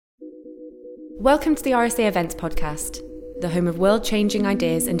Welcome to the RSA Events Podcast, the home of world-changing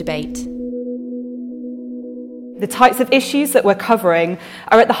ideas and debate. The types of issues that we're covering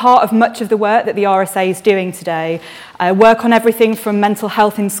are at the heart of much of the work that the RSA is doing today. Work on everything from mental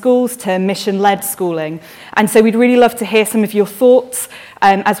health in schools to mission-led schooling. And so we'd really love to hear some of your thoughts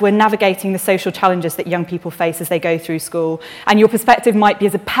as we're navigating the social challenges that young people face as they go through school. And your perspective might be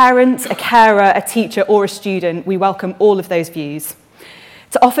as a parent, a carer, a teacher, or a student. We welcome all of those views.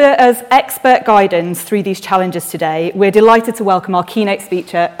 To offer us expert guidance through these challenges today, we're delighted to welcome our keynote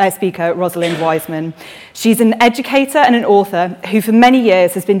speaker, Rosalind Wiseman. She's an educator and an author who for many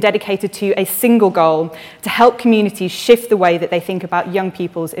years has been dedicated to a single goal: to help communities shift the way that they think about young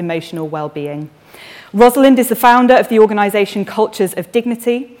people's emotional well-being. Rosalind is the founder of the organisation Cultures of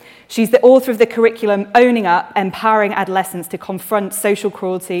Dignity. She's the author of the curriculum Owning Up, Empowering Adolescents to Confront Social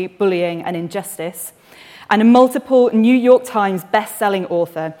Cruelty, Bullying and Injustice, and a multiple New York Times best-selling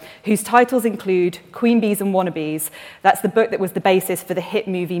author whose titles include Queen Bees and Wannabes. That's the book that was the basis for the hit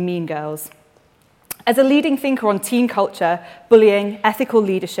movie Mean Girls. As a leading thinker on teen culture, bullying, ethical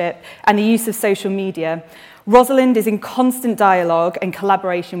leadership, and the use of social media, Rosalind is in constant dialogue and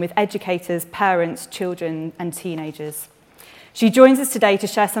collaboration with educators, parents, children, and teenagers. She joins us today to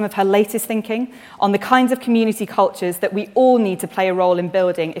share some of her latest thinking on the kinds of community cultures that we all need to play a role in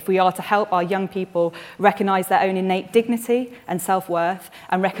building if we are to help our young people recognise their own innate dignity and self-worth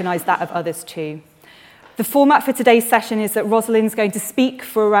and recognise that of others too. The format for today's session is that Rosalind's going to speak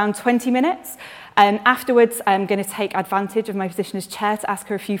for around 20 minutes. Afterwards, I'm going to take advantage of my position as chair to ask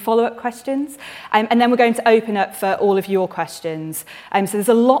her a few follow-up questions. And then we're going to open up for all of your questions. So there's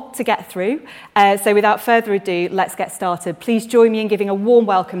a lot to get through. So without further ado, let's get started. Please join me in giving a warm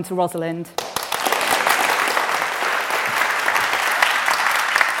welcome to Rosalind.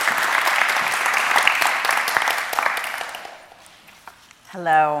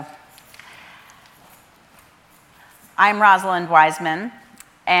 Hello. I'm Rosalind Wiseman,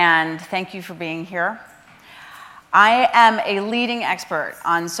 and thank you for being here. I am a leading expert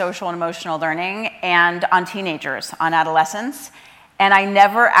on social and emotional learning and on teenagers, on adolescents, and I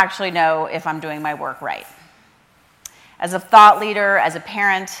never actually know if I'm doing my work right. As a thought leader, as a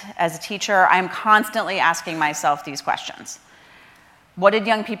parent, as a teacher, I'm constantly asking myself these questions. What did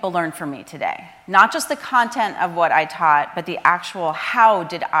young people learn from me today? Not just the content of what I taught, but the actual how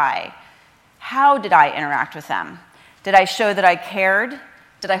did I interact with them? Did I show that I cared?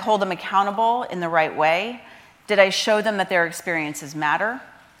 Did I hold them accountable in the right way? Did I show them that their experiences matter?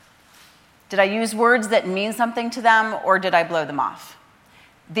 Did I use words that mean something to them, or did I blow them off?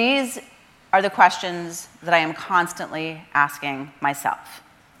 These are the questions that I am constantly asking myself.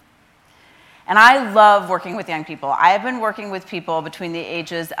 And I love working with young people. I have been working with people between the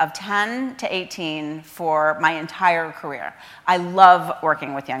ages of 10 to 18 for my entire career. I love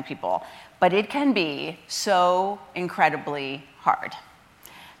working with young people, but it can be so incredibly hard.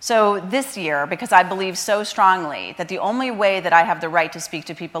 So this year, because I believe so strongly that the only way that I have the right to speak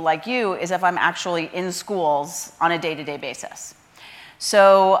to people like you is if I'm actually in schools on a day-to-day basis.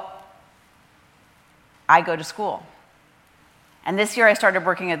 So I go to school. And this year I started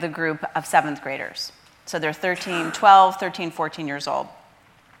working with a group of 7th graders. So they're 12, 13, 14 years old.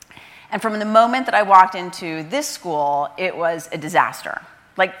 And from the moment that I walked into this school, it was a disaster,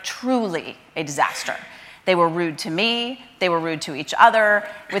 like truly a disaster. They were rude to me, they were rude to each other.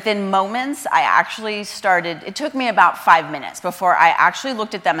 Within moments, it took me about 5 minutes before I actually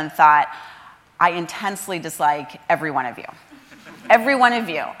looked at them and thought, I intensely dislike every one of you. Every one of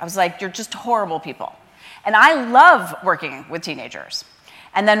you. I was like, you're just horrible people. And I love working with teenagers.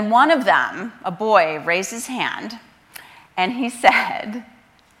 And then one of them, a boy, raised his hand, and he said,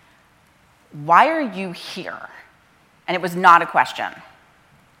 why are you here? And it was not a question.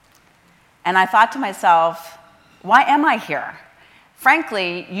 And I thought to myself, why am I here?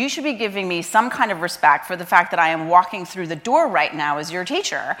 Frankly, you should be giving me some kind of respect for the fact that I am walking through the door right now as your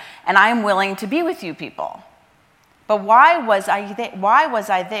teacher, and I am willing to be with you people. But why was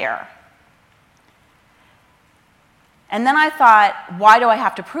I there? And then I thought, why do I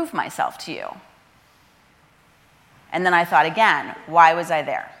have to prove myself to you? And then I thought again, why was I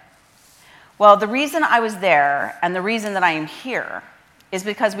there? Well, the reason I was there and the reason that I am here is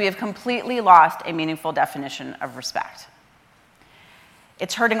because we have completely lost a meaningful definition of respect.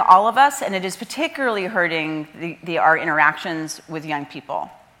 It's hurting all of us, and it is particularly hurting our interactions with young people.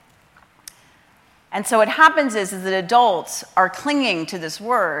 And so what happens is that adults are clinging to this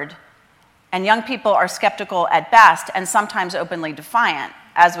word, and young people are skeptical at best and sometimes openly defiant,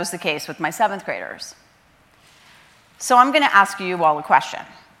 as was the case with my 7th graders. So I'm going to ask you all a question.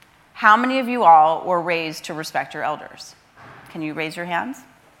 How many of you all were raised to respect your elders? Can you raise your hands?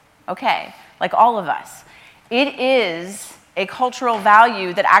 Okay, like all of us. It is a cultural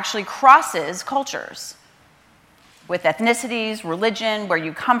value that actually crosses cultures. With ethnicities, religion, where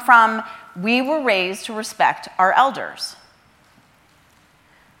you come from, we were raised to respect our elders.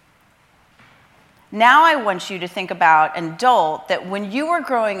 Now I want you to think about an adult that when you were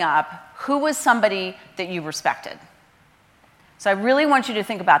growing up, who was somebody that you respected? So I really want you to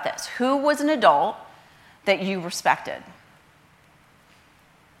think about this. Who was an adult that you respected?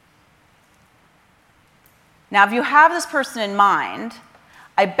 Now, if you have this person in mind,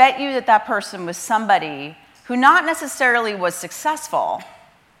 I bet you that that person was somebody who not necessarily was successful,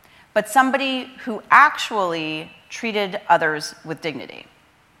 but somebody who actually treated others with dignity.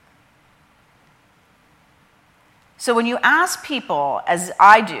 So when you ask people, as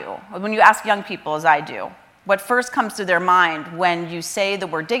I do, when you ask young people, as I do, what first comes to their mind when you say the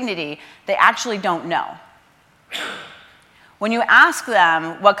word dignity, they actually don't know. When you ask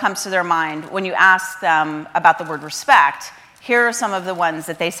them what comes to their mind, when you ask them about the word respect, here are some of the ones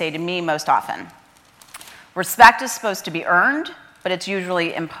that they say to me most often. Respect is supposed to be earned, but it's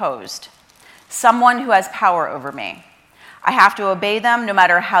usually imposed. Someone who has power over me. I have to obey them no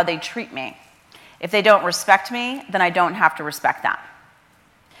matter how they treat me. If they don't respect me, then I don't have to respect them.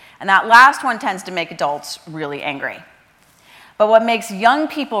 And that last one tends to make adults really angry. But what makes young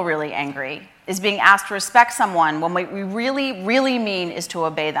people really angry is being asked to respect someone when what we really, really mean is to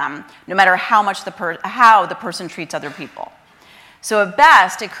obey them, no matter how the person treats other people. So at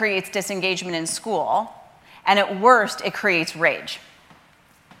best, it creates disengagement in school, and at worst, it creates rage.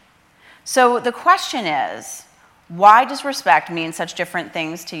 So the question is, why does respect mean such different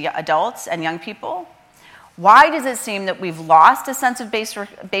things to adults and young people? Why does it seem that we've lost a sense of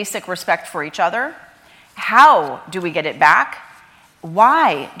basic respect for each other? How do we get it back?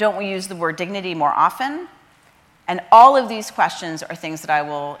 Why don't we use the word dignity more often? And all of these questions are things that I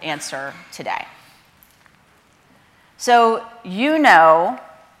will answer today. So you know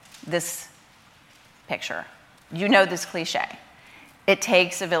this picture. You know this cliche. It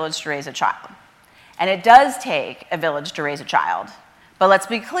takes a village to raise a child. And it does take a village to raise a child. But let's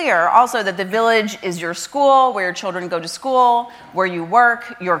be clear also that the village is your school, where your children go to school, where you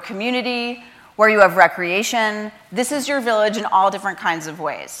work, your community, where you have recreation. This is your village in all different kinds of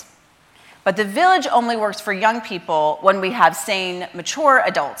ways. But the village only works for young people when we have sane, mature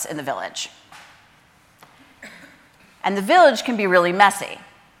adults in the village. And the village can be really messy.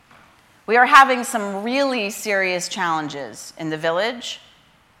 We are having some really serious challenges in the village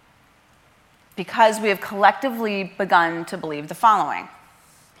because we have collectively begun to believe the following.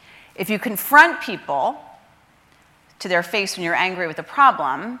 If you confront people to their face when you're angry with a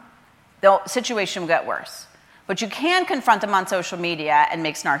problem, the situation will get worse. But you can confront them on social media and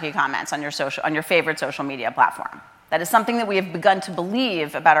make snarky comments on your favorite social media platform. That is something that we have begun to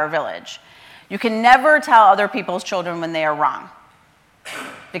believe about our village. You can never tell other people's children when they are wrong,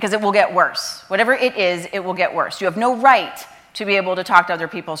 because it will get worse. Whatever it is, it will get worse. You have no right to be able to talk to other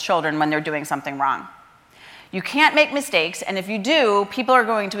people's children when they're doing something wrong. You can't make mistakes, and if you do, people are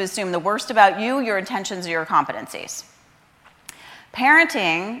going to assume the worst about you, your intentions, or your competencies.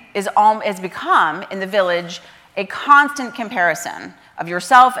 Parenting has become, in the village, a constant comparison of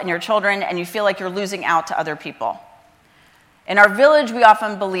yourself and your children, and you feel like you're losing out to other people. In our village, we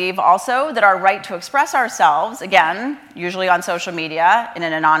often believe also that our right to express ourselves, again, usually on social media in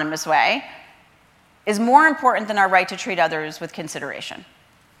an anonymous way, is more important than our right to treat others with consideration.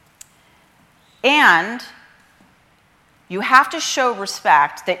 And you have to show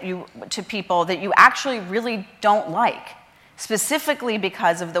respect to people that you actually really don't like, specifically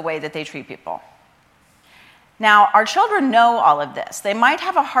because of the way that they treat people. Now, our children know all of this. They might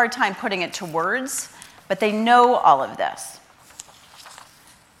have a hard time putting it to words, but they know all of this.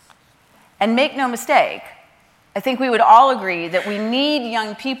 And make no mistake, I think we would all agree that we need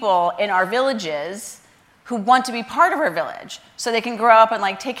young people in our villages who want to be part of our village so they can grow up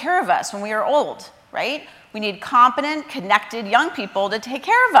and take care of us when we are old, right? We need competent, connected young people to take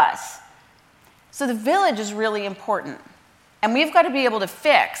care of us. So the village is really important. And we've got to be able to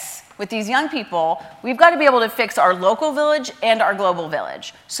fix, with these young people, we've got to be able to fix our local village and our global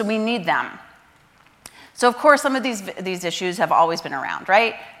village. So we need them. So of course, some of these issues have always been around,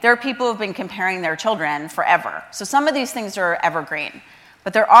 right? There are people who have been comparing their children forever. So some of these things are evergreen.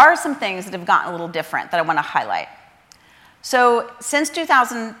 But there are some things that have gotten a little different that I want to highlight. So since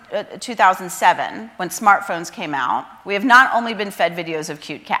 2007, when smartphones came out, we have not only been fed videos of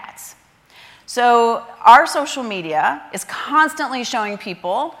cute cats. So our social media is constantly showing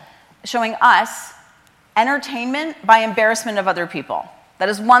us entertainment by embarrassment of other people. That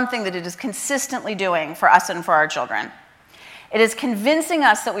is one thing that it is consistently doing for us and for our children. It is convincing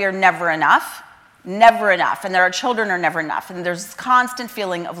us that we are never enough, and that our children are never enough, and there's this constant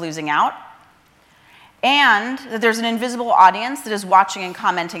feeling of losing out, and that there's an invisible audience that is watching and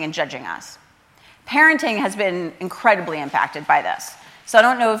commenting and judging us. Parenting has been incredibly impacted by this. So I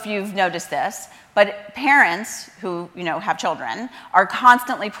don't know if you've noticed this, but parents who have children are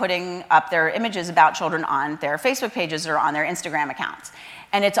constantly putting up their images about children on their Facebook pages or on their Instagram accounts.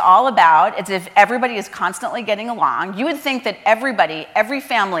 And it's all about, it's if everybody is constantly getting along. You would think that every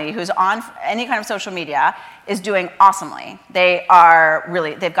family who's on any kind of social media is doing awesomely. They've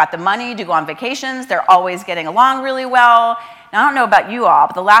got the money to go on vacations. They're always getting along really well. Now, I don't know about you all,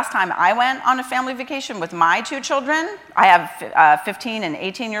 but the last time I went on a family vacation with my 2 children, I have 15 and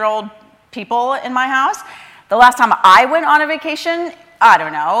 18-year-old people in my house. The last time I went on a vacation, I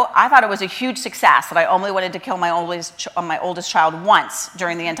don't know, I thought it was a huge success that I only wanted to kill my oldest child once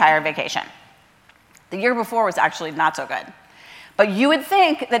during the entire vacation. The year before was actually not so good. But you would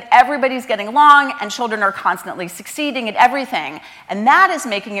think that everybody's getting along and children are constantly succeeding at everything. And that is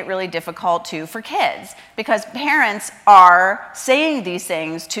making it really difficult, too, for kids, because parents are saying these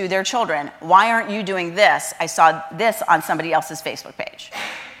things to their children. Why aren't you doing this? I saw this on somebody else's Facebook page.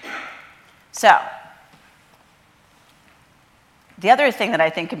 So, the other thing that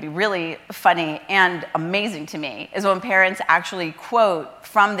I think can be really funny and amazing to me is when parents actually quote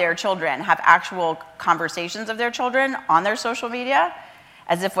from their children, have actual conversations of their children on their social media,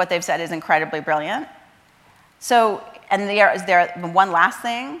 as if what they've said is incredibly brilliant. So, and one last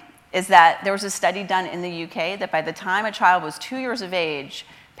thing is that there was a study done in the UK that by the time a child was 2 years of age,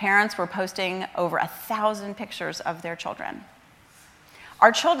 parents were posting over 1,000 pictures of their children.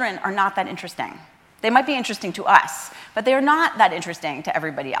 Our children are not that interesting. They might be interesting to us, but they are not that interesting to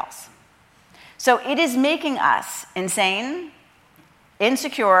everybody else. So it is making us insane,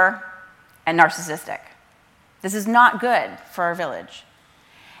 insecure, and narcissistic. This is not good for our village.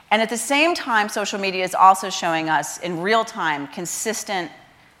 And at the same time, social media is also showing us in real time consistent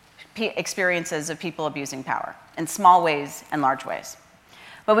experiences of people abusing power in small ways and large ways.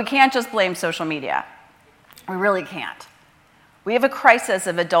 But we can't just blame social media. We really can't. We have a crisis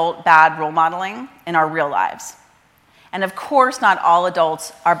of adult bad role modeling in our real lives. And of course, not all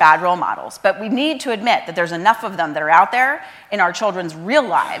adults are bad role models, but we need to admit that there's enough of them that are out there in our children's real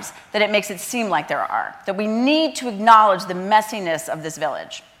lives that it makes it seem like there are, that we need to acknowledge the messiness of this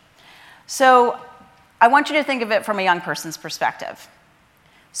village. So I want you to think of it from a young person's perspective.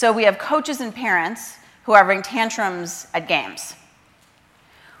 So we have coaches and parents who are having tantrums at games.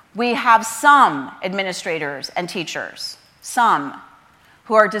 We have some administrators and teachers, some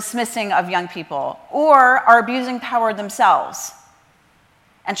who are dismissing of young people or are abusing power themselves.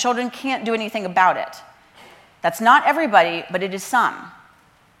 And children can't do anything about it. That's not everybody, but it is some.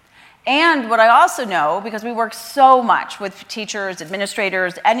 And what I also know, because we work so much with teachers,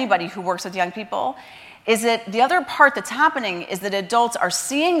 administrators, anybody who works with young people, is that the other part that's happening is that adults are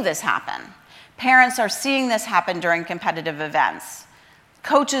seeing this happen. Parents are seeing this happen during competitive events.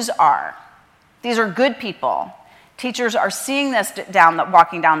 Coaches are. These are good people. Teachers are seeing this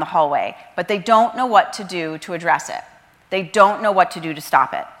walking down the hallway, but they don't know what to do to address it. They don't know what to do to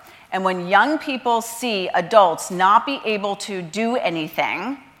stop it. And when young people see adults not be able to do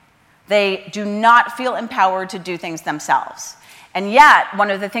anything, they do not feel empowered to do things themselves. And yet, one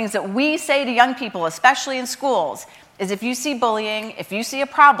of the things that we say to young people, especially in schools, is if you see bullying, if you see a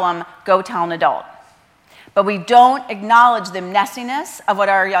problem, go tell an adult. But we don't acknowledge the messiness of what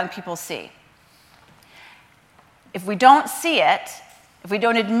our young people see. If we don't see it, if we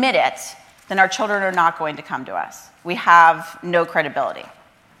don't admit it, then our children are not going to come to us. We have no credibility.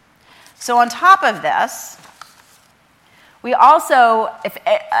 So on top of this, we also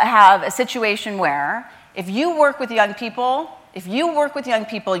have a situation where if you work with young people,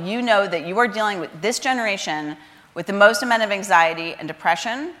 you know that you are dealing with this generation with the most amount of anxiety and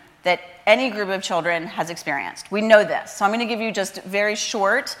depression that any group of children has experienced. We know this. So I'm going to give you just very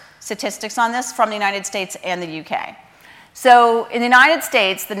short statistics on this from the United States and the UK. So in the United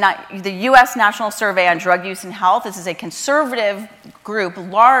States, the U.S. National Survey on Drug Use and Health, this is a conservative group,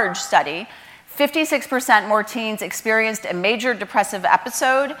 large study, 56% more teens experienced a major depressive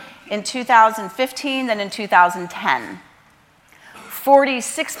episode in 2015 than in 2010.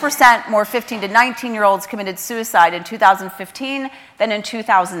 46% more 15 to 19-year-olds committed suicide in 2015 than in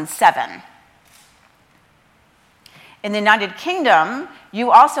 2007. In the United Kingdom, you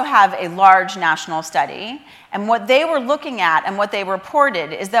also have a large national study, and what they were looking at and what they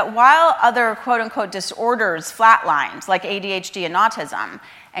reported is that while other quote-unquote disorders flatlined, like ADHD and autism,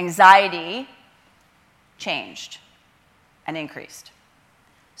 anxiety changed and increased.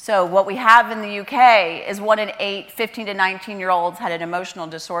 So what we have in the UK is 1 in 8 15 to 19-year-olds had an emotional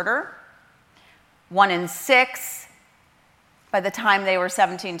disorder. 1 in 6, by the time they were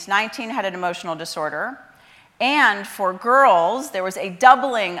 17 to 19, had an emotional disorder. And for girls, there was a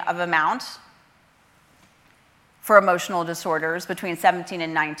doubling of amount for emotional disorders between 17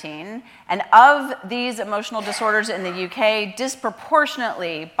 and 19. And of these emotional disorders in the UK,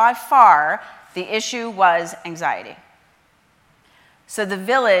 disproportionately, by far, the issue was anxiety. So the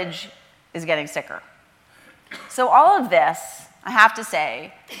village is getting sicker. So all of this, I have to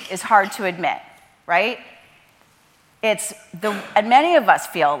say, is hard to admit, right? And many of us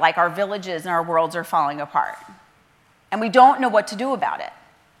feel like our villages and our worlds are falling apart. And we don't know what to do about it.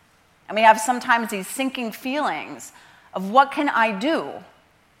 And we have sometimes these sinking feelings of what can I do?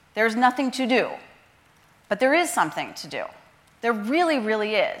 There's nothing to do. But there is something to do. There really,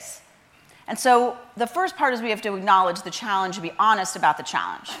 really is. And so the first part is we have to acknowledge the challenge and be honest about the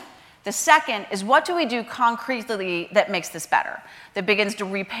challenge. The second is, what do we do concretely that makes this better, that begins to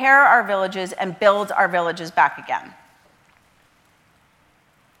repair our villages and build our villages back again?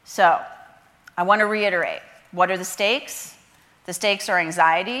 So I want to reiterate, what are the stakes? The stakes are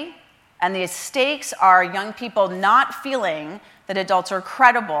anxiety, and the stakes are young people not feeling that adults are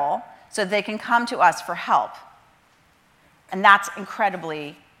credible so that they can come to us for help. And that's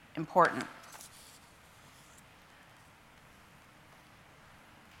incredibly important.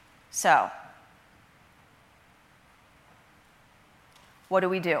 So, what do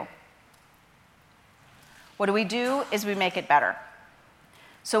we do? What do we do is we make it better.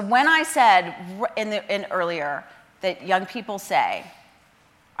 So when I said earlier that young people say,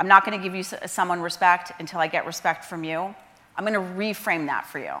 I'm not going to give you someone respect until I get respect from you, I'm going to reframe that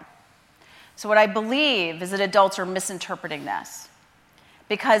for you. So what I believe is that adults are misinterpreting this.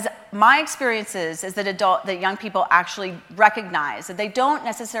 Because my experience is that young people actually recognize that they don't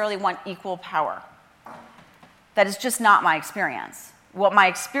necessarily want equal power. That is just not my experience. What my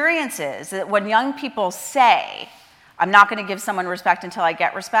experience is that when young people say, I'm not going to give someone respect until I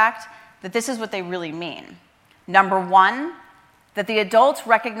get respect, that this is what they really mean. Number one, that the adults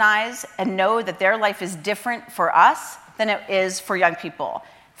recognize and know that their life is different for us than it is for young people.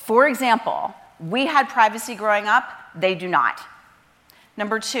 For example, we had privacy growing up, they do not.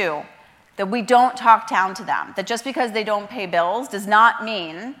 Number two, that we don't talk down to them, that just because they don't pay bills does not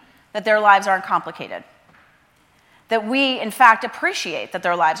mean that their lives aren't complicated. That we, in fact, appreciate that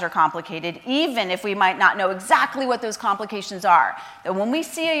their lives are complicated, even if we might not know exactly what those complications are. That when we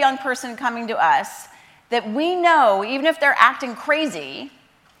see a young person coming to us, that we know, even if they're acting crazy,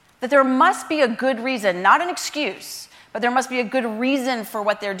 that there must be a good reason, not an excuse, but there must be a good reason for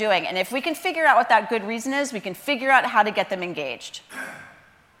what they're doing. And if we can figure out what that good reason is, we can figure out how to get them engaged.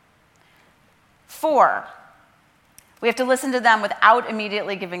 4, we have to listen to them without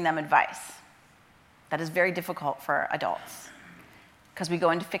immediately giving them advice. That is very difficult for adults because we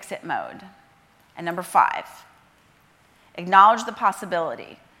go into fix-it mode. And number 5, acknowledge the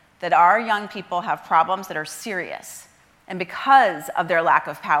possibility that our young people have problems that are serious. And because of their lack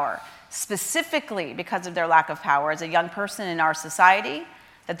of power, specifically because of their lack of power as a young person in our society,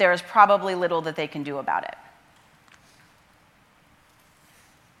 that there is probably little that they can do about it.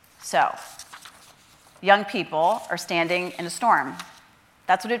 So, young people are standing in a storm.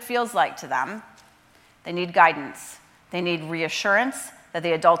 That's what it feels like to them. They need guidance. They need reassurance that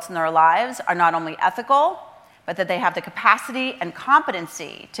the adults in their lives are not only ethical, but that they have the capacity and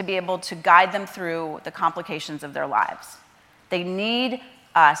competency to be able to guide them through the complications of their lives. They need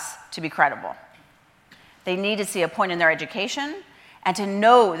us to be credible. They need to see a point in their education and to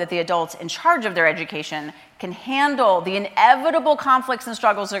know that the adults in charge of their education can handle the inevitable conflicts and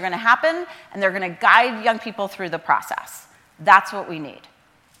struggles that are going to happen, and they're going to guide young people through the process. That's what we need.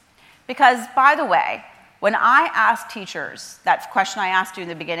 Because, by the way, when I ask teachers, that question I asked you in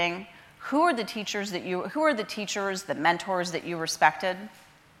the beginning, who are the teachers, the mentors that you respected?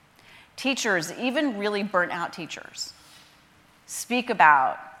 Teachers, even really burnt out teachers, speak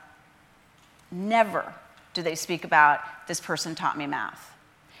about, never do they speak about, this person taught me math.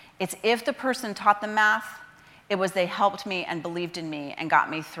 It's if the person taught them math, it was they helped me and believed in me and got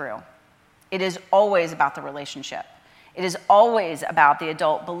me through. It is always about the relationship. It is always about the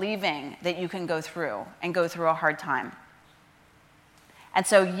adult believing that you can go through a hard time. And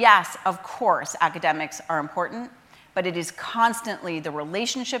so, yes, of course, academics are important, but it is constantly the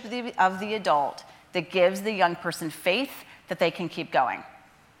relationship of the adult that gives the young person faith that they can keep going.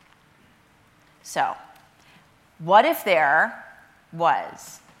 So, what if there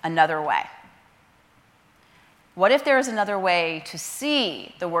was another way? What if there is another way to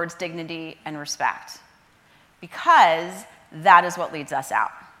see the words dignity and respect? Because that is what leads us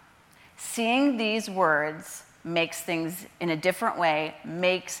out. Seeing these words makes things in a different way,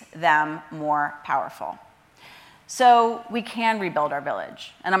 makes them more powerful. So we can rebuild our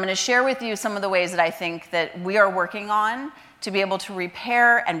village. And I'm going to share with you some of the ways that I think that we are working on to be able to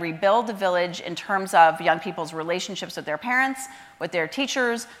repair and rebuild the village in terms of young people's relationships with their parents, with their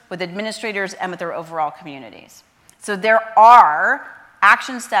teachers, with administrators, and with their overall communities. So there are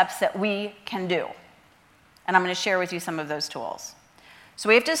action steps that we can do. And I'm going to share with you some of those tools. So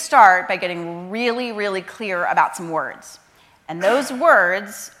we have to start by getting really, really clear about some words. And those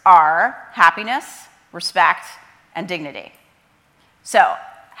words are happiness, respect, and dignity. So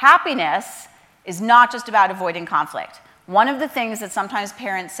happiness is not just about avoiding conflict. One of the things that sometimes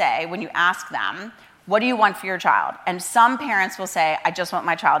parents say when you ask them, what do you want for your child? And some parents will say, I just want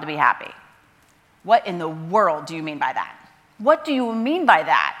my child to be happy. What in the world do you mean by that? What do you mean by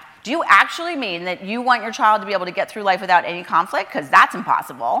that? Do you actually mean that you want your child to be able to get through life without any conflict? Because that's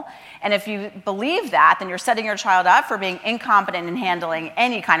impossible. And if you believe that, then you're setting your child up for being incompetent in handling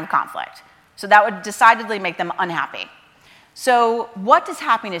any kind of conflict. So that would decidedly make them unhappy. So what does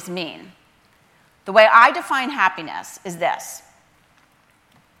happiness mean? The way I define happiness is this: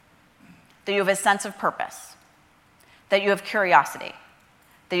 that you have a sense of purpose, that you have curiosity,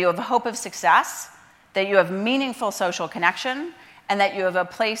 that you have a hope of success, that you have meaningful social connection, and that you have a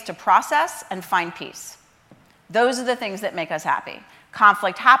place to process and find peace. Those are the things that make us happy.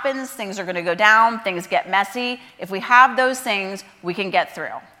 Conflict happens, things are going to go down, things get messy. If we have those things, we can get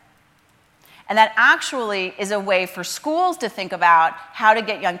through. And that actually is a way for schools to think about how to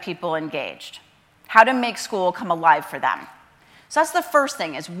get young people engaged, how to make school come alive for them. So that's the first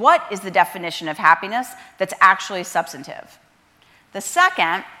thing, is what is the definition of happiness that's actually substantive? The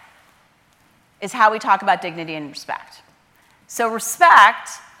second is how we talk about dignity and respect. So respect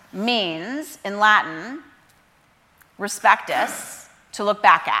means, in Latin, respectus, to look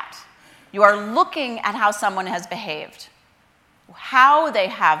back at. You are looking at how someone has behaved, how they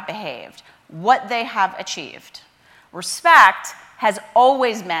have behaved, what they have achieved. Respect has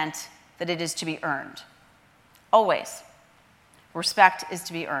always meant that it is to be earned. Always. Respect is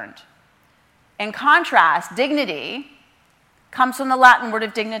to be earned. In contrast, dignity comes from the Latin word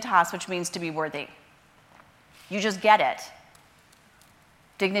of dignitas, which means to be worthy. You just get it.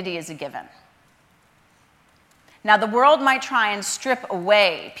 Dignity is a given. Now, the world might try and strip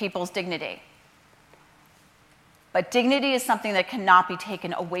away people's dignity, but dignity is something that cannot be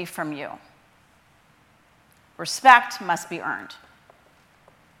taken away from you. Respect must be earned.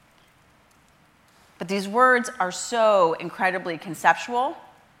 But these words are so incredibly conceptual,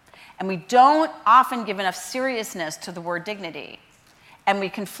 and we don't often give enough seriousness to the word dignity, and we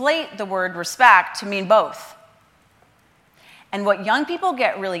conflate the word respect to mean both. And what young people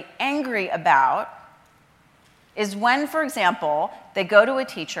get really angry about is when, for example, they go to a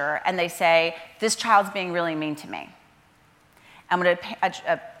teacher and they say, this child's being really mean to me. And what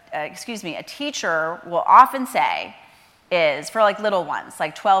a teacher will often say is, for like little ones,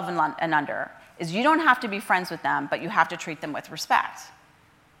 like 12 and under, is you don't have to be friends with them, but you have to treat them with respect.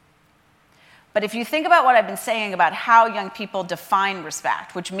 But if you think about what I've been saying about how young people define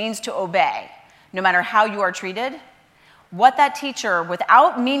respect, which means to obey, no matter how you are treated, what that teacher,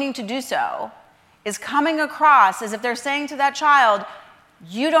 without meaning to do so, is coming across as if they're saying to that child,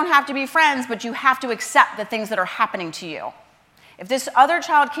 you don't have to be friends, but you have to accept the things that are happening to you. If this other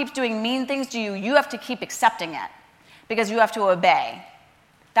child keeps doing mean things to you, you have to keep accepting it because you have to obey.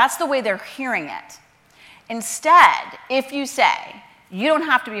 That's the way they're hearing it. Instead, if you say, you don't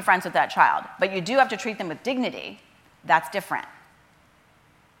have to be friends with that child, but you do have to treat them with dignity, that's different.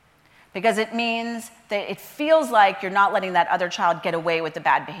 Because it means that it feels like you're not letting that other child get away with the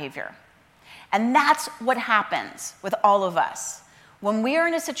bad behavior. And that's what happens with all of us. When we are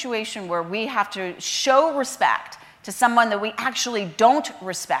in a situation where we have to show respect to someone that we actually don't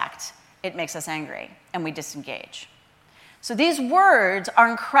respect, it makes us angry and we disengage. So these words are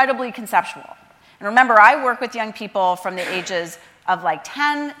incredibly conceptual. And remember, I work with young people from the ages of like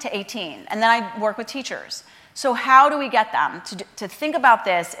 10 to 18, and then I work with teachers. So how do we get them to think about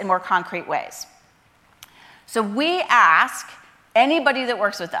this in more concrete ways? So we ask anybody that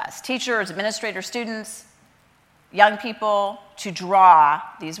works with us, teachers, administrators, students, young people, to draw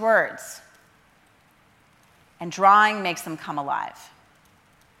these words. And drawing makes them come alive.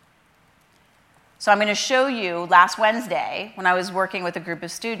 So I'm going to show you, last Wednesday, when I was working with a group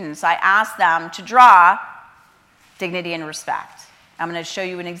of students, I asked them to draw dignity and respect. I'm going to show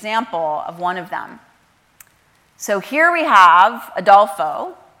you an example of one of them. So here we have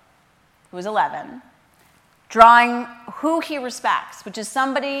Adolfo, who is 11, drawing who he respects, which is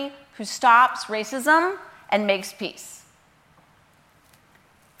somebody who stops racism and makes peace.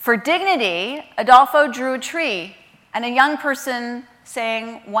 For dignity, Adolfo drew a tree and a young person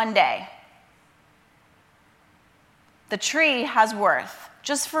saying, "One day." The tree has worth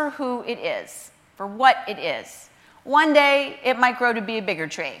just for who it is, for what it is. One day, it might grow to be a bigger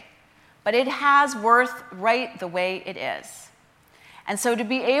tree, but it has worth right the way it is. And so to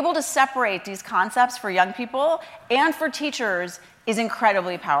be able to separate these concepts for young people and for teachers is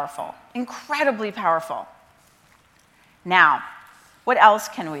incredibly powerful, incredibly powerful. Now, what else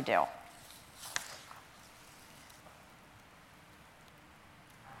can we do?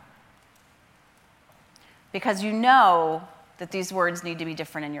 Because you know that these words need to be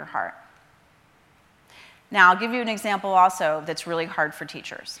different in your heart. Now, I'll give you an example also that's really hard for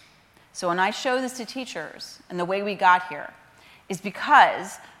teachers. So when I show this to teachers, and the way we got here, is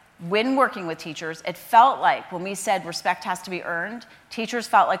because when working with teachers, it felt like when we said respect has to be earned, teachers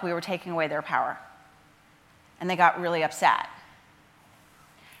felt like we were taking away their power. And they got really upset.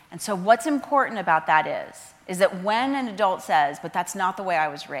 And so what's important about that is that when an adult says, "But that's not the way I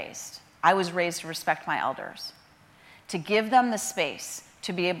was raised to respect my elders," to give them the space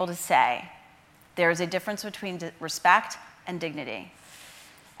to be able to say, there is a difference between respect and dignity.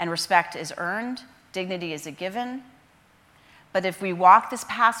 And respect is earned, dignity is a given. But if we walk this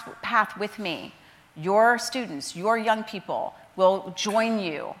path with me, your students, your young people will join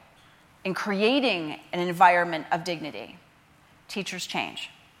you in creating an environment of dignity. Teachers change.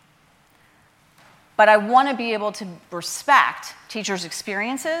 But I want to be able to respect teachers'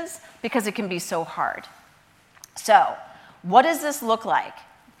 experiences because it can be so hard. So, what does this look like?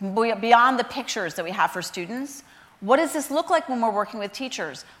 Beyond the pictures that we have for students, what does this look like when we're working with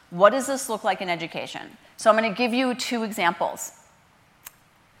teachers? What does this look like in education? So I'm going to give you 2 examples.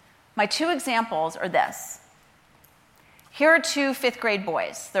 My 2 examples are this. Here are 2 fifth-grade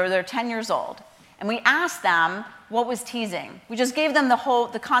boys. They're 10 years old. And we asked them what was teasing. We just gave them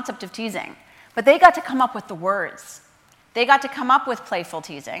the concept of teasing. But they got to come up with the words. They got to come up with playful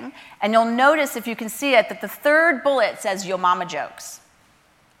teasing. And you'll notice, if you can see it, that the 3rd bullet says "yo mama jokes."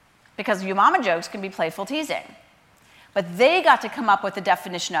 Because yo mama jokes can be playful teasing. But they got to come up with the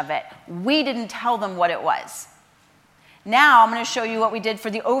definition of it. We didn't tell them what it was. Now I'm going to show you what we did for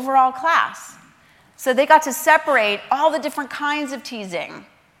the overall class. So they got to separate all the different kinds of teasing.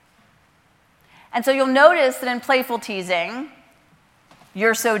 And so you'll notice that in playful teasing,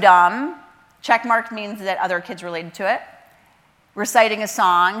 "you're so dumb," checkmark means that other kids related to it. Reciting a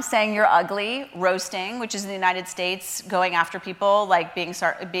song, saying "you're ugly," roasting, which is in the United States, going after people, like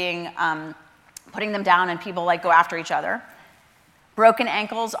putting them down, and people like go after each other. Broken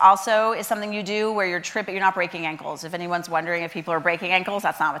ankles also is something you do where you're not breaking ankles. If anyone's wondering if people are breaking ankles,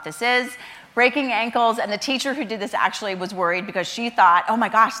 that's not what this is. Breaking ankles, and the teacher who did this actually was worried because she thought, oh my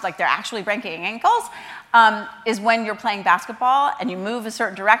gosh, like they're actually breaking ankles, is when you're playing basketball and you move a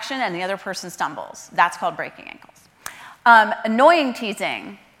certain direction and the other person stumbles. That's called breaking ankles. Annoying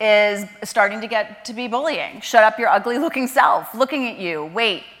teasing is starting to get to be bullying. "Shut up, your ugly-looking self," looking at you.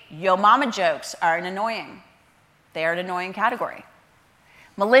 Wait, yo mama jokes are annoying. They are an annoying category.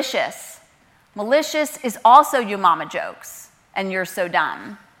 Malicious. Malicious is also yo mama jokes, and "you're so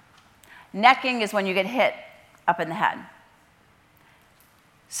dumb." Necking is when you get hit up in the head.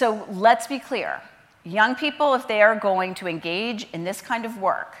 So let's be clear. Young people, if they are going to engage in this kind of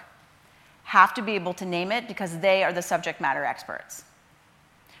work, have to be able to name it because they are the subject matter experts.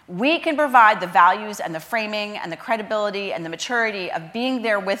 We can provide the values and the framing and the credibility and the maturity of being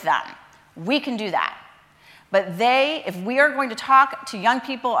there with them. We can do that. But if we are going to talk to young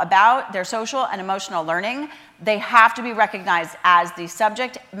people about their social and emotional learning, they have to be recognized as the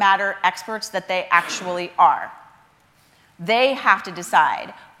subject matter experts that they actually are. They have to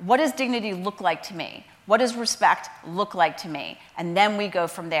decide, what does dignity look like to me? What does respect look like to me? And then we go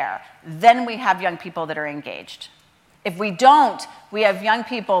from there. Then we have young people that are engaged. If we don't, we have young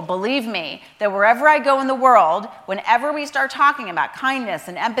people, believe me, that wherever I go in the world, whenever we start talking about kindness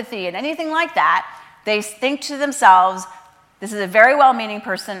and empathy and anything like that, they think to themselves, this is a very well-meaning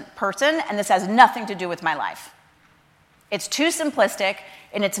person, and this has nothing to do with my life. It's too simplistic,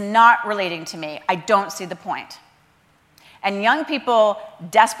 and it's not relating to me. I don't see the point. And young people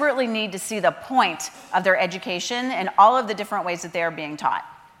desperately need to see the point of their education and all of the different ways that they are being taught.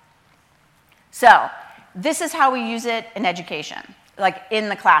 So, this is how we use it in education, like in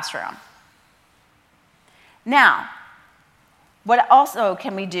the classroom. Now, what also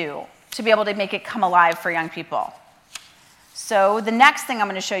can we do to be able to make it come alive for young people? So the next thing I'm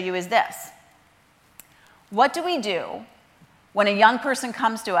going to show you is this. What do we do when a young person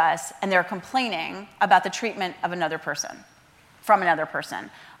comes to us and they're complaining about the treatment of another person? from another person.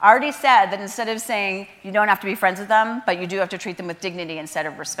 I already said that instead of saying you don't have to be friends with them, but you do have to treat them with dignity instead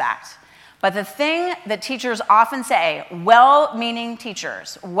of respect. But the thing that teachers often say, well-meaning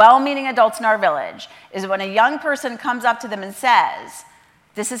teachers, well-meaning adults in our village, is when a young person comes up to them and says,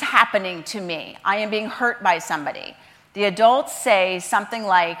 this is happening to me, I am being hurt by somebody, the adults say something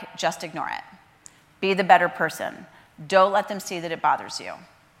like, just ignore it. Be the better person. Don't let them see that it bothers you.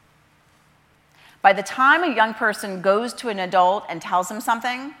 By the time a young person goes to an adult and tells them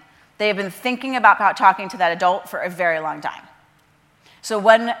something, they have been thinking about talking to that adult for a very long time. So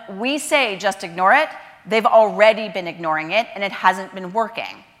when we say just ignore it, they've already been ignoring it and it hasn't been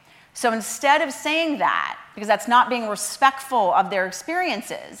working. So instead of saying that, because that's not being respectful of their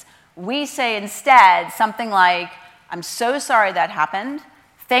experiences, we say instead something like, I'm so sorry that happened.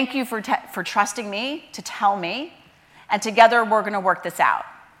 Thank you for trusting me to tell me, and together we're going to work this out.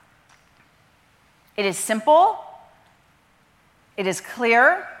 It is simple, it is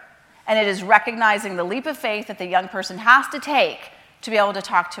clear, and it is recognizing the leap of faith that the young person has to take to be able to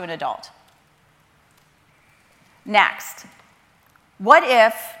talk to an adult. Next, what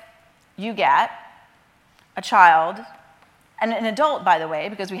if you get a child, and an adult, by the way,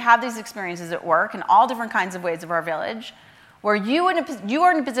 because we have these experiences at work in all different kinds of ways of our village, where you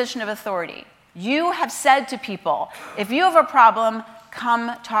are in a position of authority. You have said to people, if you have a problem,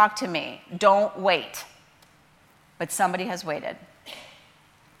 come talk to me. Don't wait. But somebody has waited.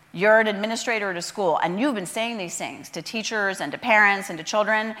 You're an administrator at a school, and you've been saying these things to teachers and to parents and to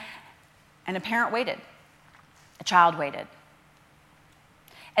children, and a parent waited. A child waited.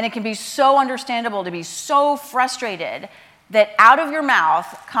 And it can be so understandable to be so frustrated that out of your mouth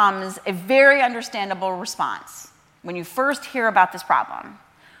comes a very understandable response when you first hear about this problem,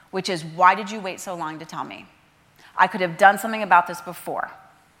 which is, why did you wait so long to tell me? I could have done something about this before.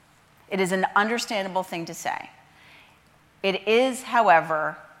 It is an understandable thing to say. It is,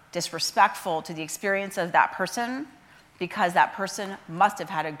 however, disrespectful to the experience of that person because that person must have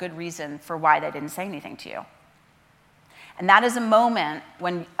had a good reason for why they didn't say anything to you. And that is a moment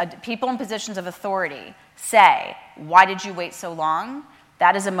when people in positions of authority say, why did you wait so long?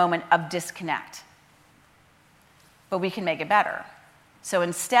 That is a moment of disconnect. But we can make it better. So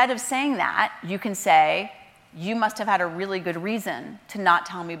instead of saying that, you can say, you must have had a really good reason to not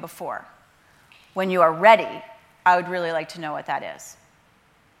tell me before. When you are ready, I would really like to know what that is.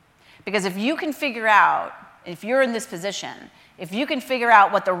 Because if you can figure out, if you're in this position, if you can figure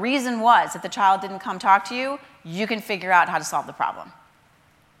out what the reason was that the child didn't come talk to you, you can figure out how to solve the problem.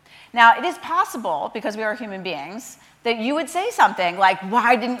 Now, it is possible, because we are human beings, that you would say something like,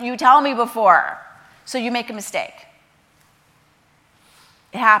 why didn't you tell me before? So you make a mistake.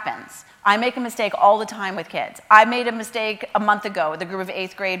 It happens. I make a mistake all the time with kids. I made a mistake a month ago with a group of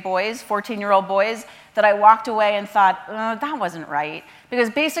 8th grade boys, 14-year-old boys, that I walked away and thought, that wasn't right.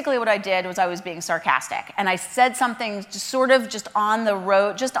 Because basically what I did was I was being sarcastic. And I said something just on the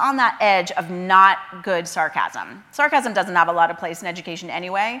road, just on that edge of not good sarcasm. Sarcasm doesn't have a lot of place in education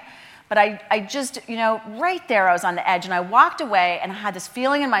anyway. But I just, right there I was on the edge. And I walked away and I had this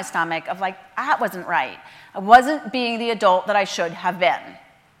feeling in my stomach of like, that wasn't right. I wasn't being the adult that I should have been.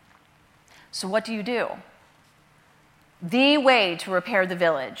 So what do? The way to repair the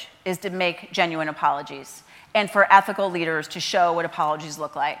village is to make genuine apologies and for ethical leaders to show what apologies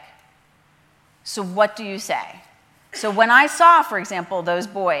look like. So what do you say? So when I saw, for example, those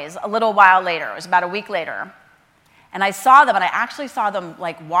boys a little while later, it was about a week later, and I saw them, and I actually saw them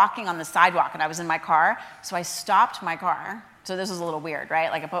like walking on the sidewalk, and I was in my car, so I stopped my car. So this was a little weird,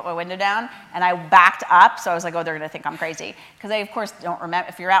 right? Like I put my window down and I backed up. So I was like, oh, they're going to think I'm crazy. Because they, of course, don't remember.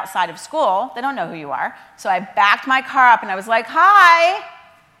 If you're outside of school, they don't know who you are. So I backed my car up and I was like, hi.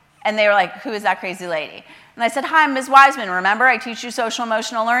 And they were like, who is that crazy lady? And I said, hi, I'm Ms. Wiseman. Remember, I teach you social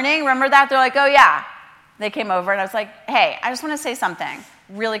emotional learning. Remember that? They're like, oh, yeah. They came over and I was like, hey, I just want to say something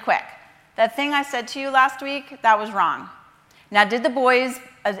really quick. That thing I said to you last week, that was wrong. Now, did the boys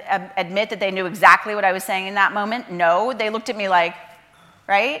admit that they knew exactly what I was saying in that moment? No. They looked at me like,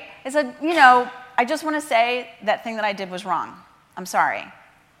 right? I said, I just want to say that thing that I did was wrong. I'm sorry.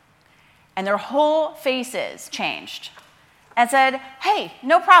 And their whole faces changed and said, hey,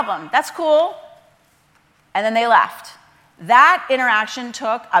 no problem. That's cool. And then they left. That interaction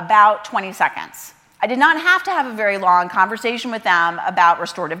took about 20 seconds. I did not have to have a very long conversation with them about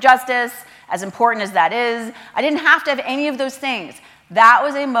restorative justice, as important as that is. I didn't have to have any of those things. That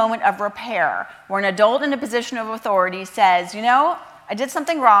was a moment of repair, where an adult in a position of authority says, I did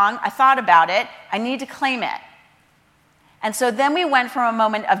something wrong, I thought about it, I need to claim it. And so then we went from a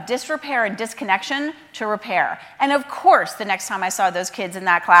moment of disrepair and disconnection to repair. And of course, the next time I saw those kids in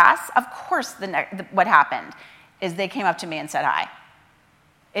that class, of course what happened? is they came up to me and said hi.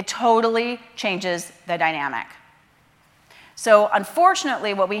 It totally changes the dynamic. So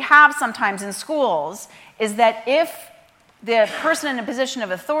unfortunately, what we have sometimes in schools is that if the person in a position of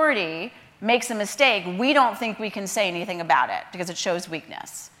authority makes a mistake, we don't think we can say anything about it because it shows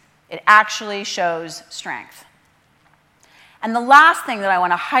weakness. It actually shows strength. And the last thing that I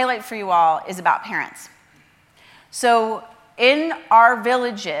want to highlight for you all is about parents. So in our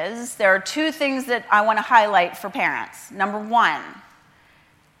villages, there are two things that I want to highlight for parents. Number one,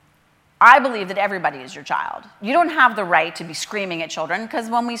 I believe that everybody is your child. You don't have the right to be screaming at children because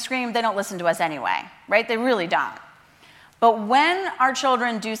when we scream, they don't listen to us anyway, right? They really don't. But when our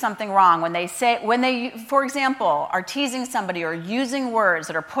children do something wrong, when they, for example, are teasing somebody or using words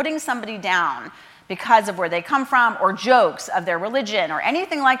that are putting somebody down because of where they come from or jokes of their religion or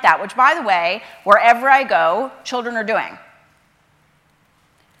anything like that, which, by the way, wherever I go, children are doing,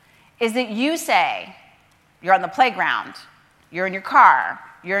 is that you say, you're on the playground, you're in your car,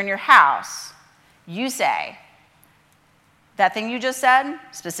 you're in your house, you say, that thing you just said,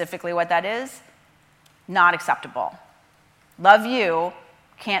 specifically what that is, not acceptable. Love you,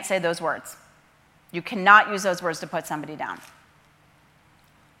 can't say those words. You cannot use those words to put somebody down.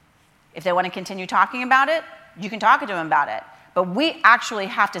 If they want to continue talking about it, you can talk to them about it. But we actually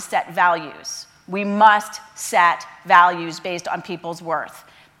have to set values. We must set values based on people's worth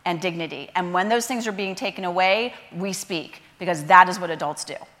and dignity. And when those things are being taken away, we speak, because that is what adults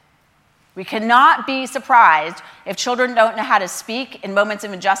do. We cannot be surprised if children don't know how to speak in moments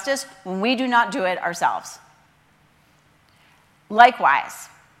of injustice when we do not do it ourselves. Likewise,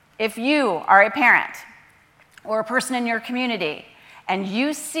 if you are a parent or a person in your community and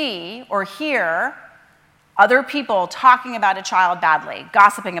you see or hear other people talking about a child badly,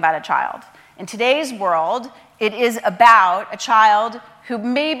 gossiping about a child, in today's world, it is about a child who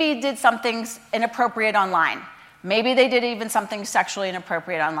maybe did something inappropriate online. Maybe they did even something sexually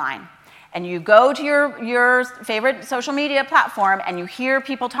inappropriate online. And you go to your favorite social media platform and you hear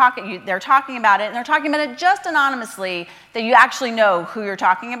people talking, they're talking about it, and they're talking about it just anonymously, that you actually know who you're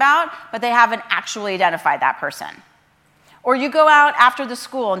talking about, but they haven't actually identified that person. Or you go out after the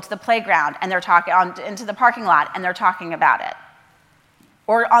school into the playground and they're talking into the parking lot and they're talking about it.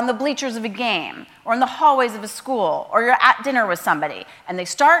 Or on the bleachers of a game, or in the hallways of a school, or you're at dinner with somebody and they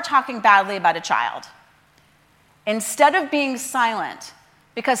start talking badly about a child. Instead of being silent,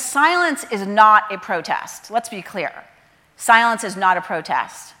 because silence is not a protest. Let's be clear. Silence is not a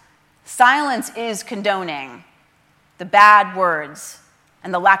protest. Silence is condoning the bad words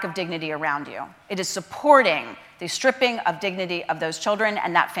and the lack of dignity around you. It is supporting the stripping of dignity of those children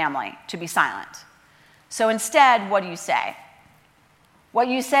and that family to be silent. So instead, what do you say? What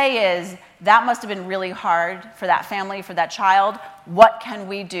you say is, that must have been really hard for that family, for that child. What can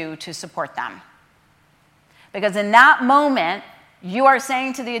we do to support them? Because in that moment, you are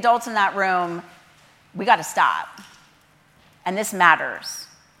saying to the adults in that room, we got to stop. And this matters.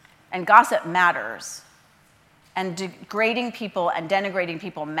 And gossip matters. And degrading people and denigrating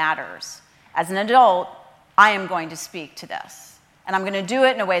people matters. As an adult, I am going to speak to this. And I'm going to do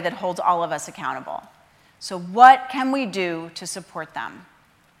it in a way that holds all of us accountable. So what can we do to support them?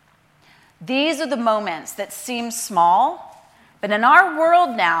 These are the moments that seem small, but in our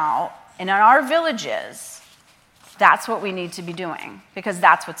world now, and in our villages, that's what we need to be doing, because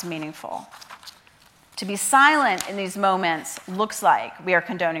that's what's meaningful. To be silent in these moments looks like we are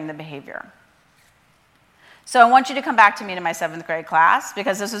condoning the behavior. So I want you to come back to me to my 7th grade class,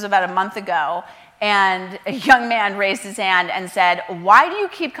 because this was about a month ago, and a young man raised his hand and said, "Why do you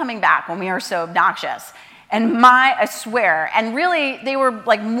keep coming back when we are so obnoxious?" And I swear, and really they were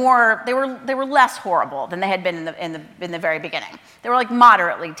like they were less horrible than they had been in the very beginning. They were like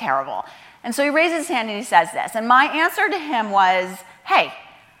moderately terrible. And so he raised his hand and he says this. And my answer to him was, hey,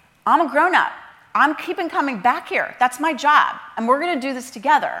 I'm a grown-up. I'm keeping coming back here. That's my job. And we're going to do this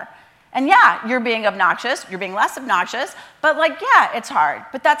together. And yeah, you're being obnoxious. You're being less obnoxious. But yeah, it's hard.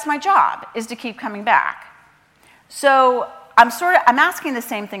 But that's my job, is to keep coming back. So I'm asking the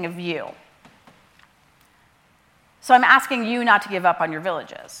same thing of you. So I'm asking you not to give up on your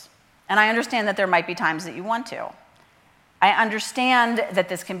villages. And I understand that there might be times that you want to. I understand that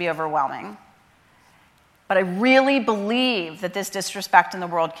this can be overwhelming, but I really believe that this disrespect in the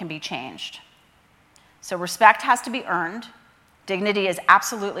world can be changed. So respect has to be earned. Dignity is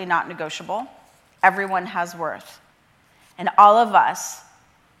absolutely not negotiable. Everyone has worth. And all of us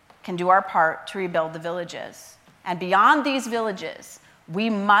can do our part to rebuild the villages. And beyond these villages, we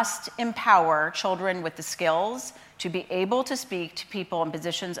must empower children with the skills to be able to speak to people in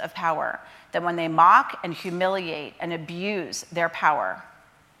positions of power, that when they mock and humiliate and abuse their power,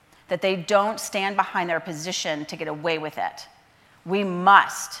 that they don't stand behind their position to get away with it. We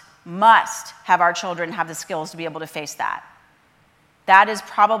must have our children have the skills to be able to face that. That is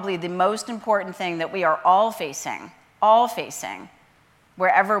probably the most important thing that we are all facing,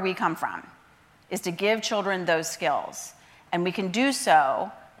 wherever we come from, is to give children those skills. And we can do so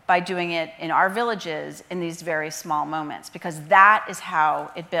by doing it in our villages in these very small moments, because that is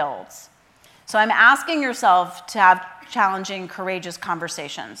how it builds. So I'm asking yourself to have challenging, courageous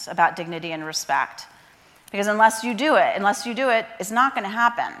conversations about dignity and respect. Because unless you do it, it's not going to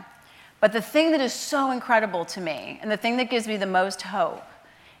happen. But the thing that is so incredible to me, and the thing that gives me the most hope,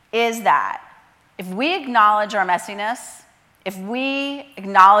 is that if we acknowledge our messiness, if we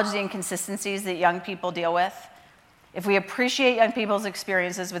acknowledge the inconsistencies that young people deal with, if we appreciate young people's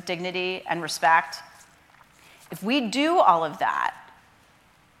experiences with dignity and respect, if we do all of that,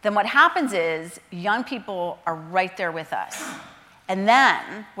 then what happens is young people are right there with us. And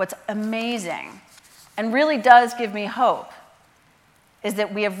then what's amazing, and really does give me hope, is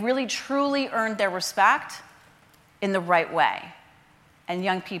that we have really truly earned their respect in the right way. And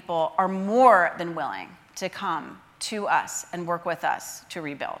young people are more than willing to come to us and work with us to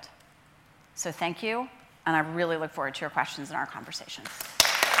rebuild. So thank you, and I really look forward to your questions and our conversations.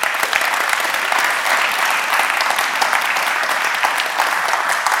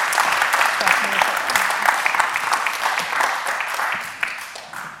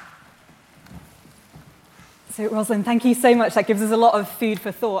 So, Rosalind, thank you so much. That gives us a lot of food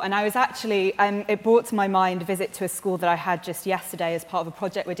for thought. And I was actually, it brought to my mind a visit to a school that I had just yesterday as part of a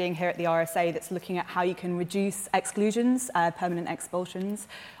project we're doing here at the RSA that's looking at how you can reduce exclusions, permanent expulsions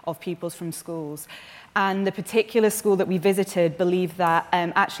of pupils from schools. And the particular school that we visited believed that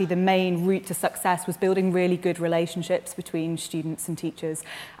actually the main route to success was building really good relationships between students and teachers.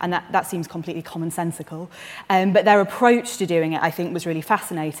 And that seems completely commonsensical. But their approach to doing it, I think, was really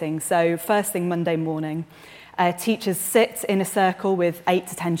fascinating. So first thing Monday morning, teachers sit in a circle with 8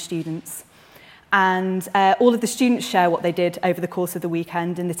 to 10 students. And all of the students share what they did over the course of the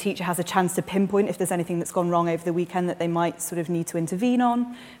weekend, and the teacher has a chance to pinpoint if there's anything that's gone wrong over the weekend that they might sort of need to intervene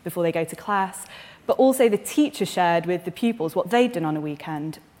on before they go to class. But also the teacher shared with the pupils what they'd done on a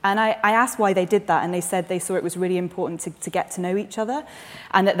weekend. And I asked why they did that, and they said they saw it was really important to get to know each other,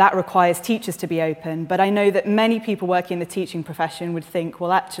 and that requires teachers to be open. But I know that many people working in the teaching profession would think,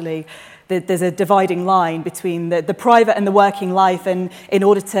 well, actually, there's a dividing line between the private and the working life, and in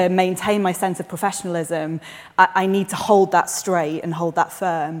order to maintain my sense of professionalism, I need to hold that straight and hold that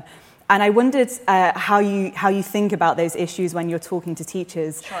firm. And I wondered how you think about those issues when you're talking to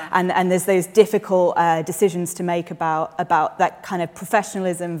teachers. Sure. And there's those difficult decisions to make about that kind of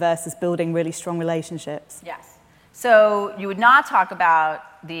professionalism versus building really strong relationships. Yes. So you would not talk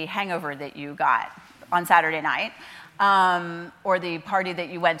about the hangover that you got on Saturday night, or the party that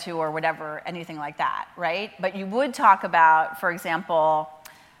you went to, or whatever, anything like that, right? But you would talk about, for example,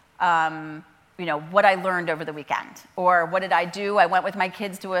 what I learned over the weekend, or what did I do? I went with my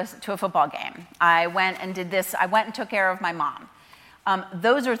kids to a football game. I went and did this. I went and took care of my mom.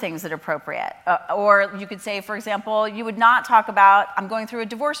 Those are things that are appropriate. Or you could say, for example, you would not talk about, I'm going through a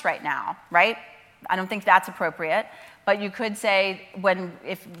divorce right now, right? I don't think that's appropriate. But you could say,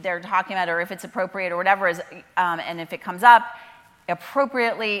 if they're talking about, or if it's appropriate, or whatever, and if it comes up,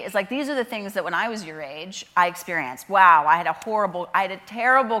 appropriately, is like, these are the things that when I was your age, I experienced. Wow, I had a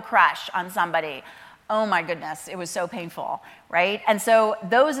terrible crush on somebody. Oh my goodness, it was so painful, right? And so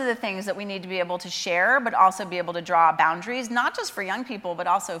those are the things that we need to be able to share, but also be able to draw boundaries, not just for young people, but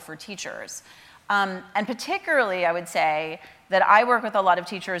also for teachers. And particularly, I would say that I work with a lot of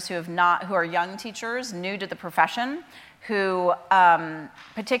teachers who are young teachers, new to the profession, who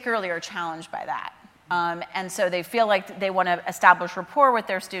particularly are challenged by that. And so they feel like they want to establish rapport with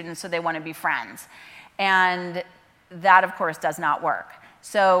their students, so they want to be friends. And that, of course, does not work.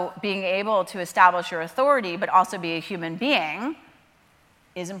 So being able to establish your authority, but also be a human being,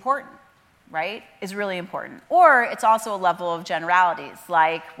 is important, right? Is really important. Or it's also a level of generalities,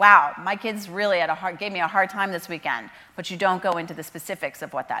 like, wow, my kids really gave me a hard time this weekend, but you don't go into the specifics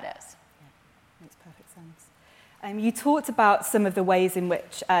of what that is. Yeah, makes perfect sense. You talked about some of the ways in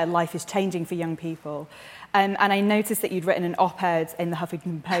which life is changing for young people. And I noticed that you'd written an op-ed in the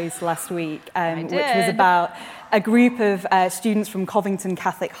Huffington Post last week, which was about a group of students from Covington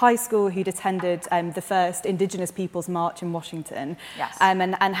Catholic High School who'd attended the first Indigenous Peoples March in Washington, yes.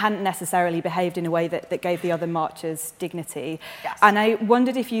 And hadn't necessarily behaved in a way that gave the other marchers dignity. Yes. And I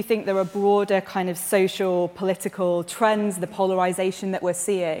wondered if you think there are broader kind of social, political trends, the polarization that we're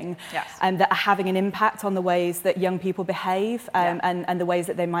seeing, yes. That are having an impact on the ways that young people behave, Yeah. and the ways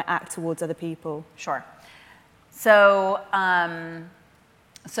that they might act towards other people. Sure. So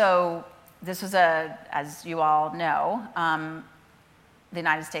So this was as you all know, the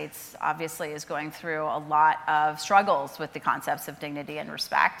United States obviously is going through a lot of struggles with the concepts of dignity and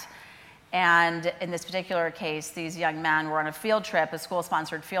respect. And in this particular case, these young men were on a field trip, a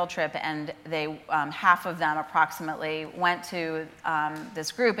school-sponsored field trip, and they, half of them approximately, went to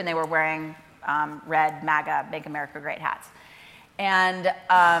this group, and they were wearing red MAGA, Make America Great hats. And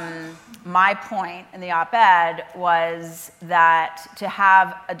my point in the op-ed was that to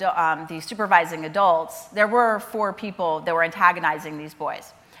have the supervising adults, there were 4 people that were antagonizing these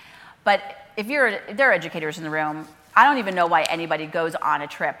boys. But if there are educators in the room, I don't even know why anybody goes on a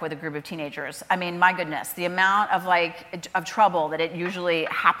trip with a group of teenagers. I mean, my goodness, the amount of trouble that it usually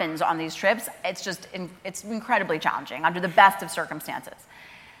happens on these trips, it's incredibly challenging under the best of circumstances.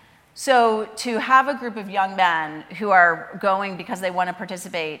 So to have a group of young men who are going because they want to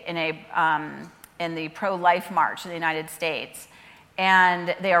participate in the pro-life march in the United States,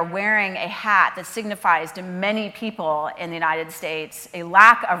 and they are wearing a hat that signifies to many people in the United States a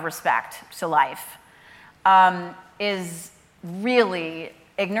lack of respect to life, is really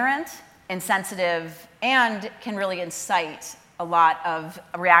ignorant, insensitive, and can really incite a lot of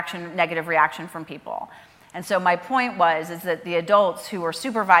negative reaction from people. And so my point is that the adults who are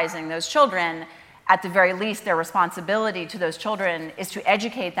supervising those children, at the very least, their responsibility to those children is to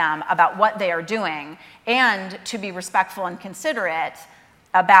educate them about what they are doing and to be respectful and considerate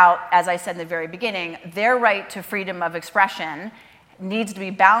about, as I said in the very beginning, their right to freedom of expression needs to be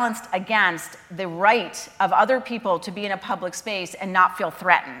balanced against the right of other people to be in a public space and not feel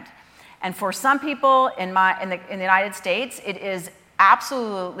threatened. And for some people in the United States, it is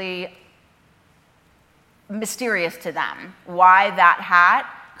absolutely mysterious to them why that hat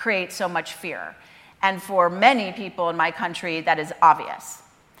creates so much fear. And for many people in my country, that is obvious.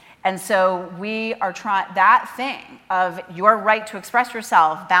 And so we are trying that thing of your right to express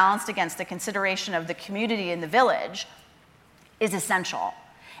yourself balanced against the consideration of the community in the village is essential.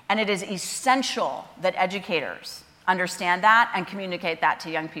 And it is essential that educators understand that and communicate that to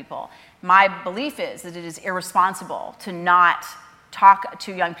young people. My belief is that it is irresponsible to not talk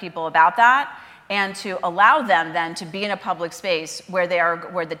to young people about that and to allow them then to be in a public space where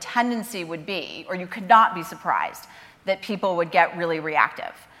the tendency would be, or you could not be surprised, that people would get really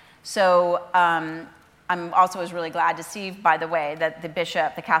reactive. So I'm also was really glad to see, by the way, that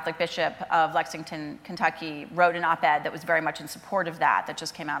the Catholic bishop of Lexington, Kentucky, wrote an op-ed that was very much in support of that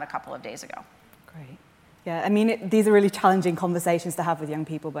just came out a couple of days ago. Great. Yeah, I mean, these are really challenging conversations to have with young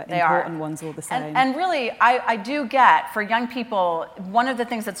people, but important ones all the same. And really, I do get, for young people, one of the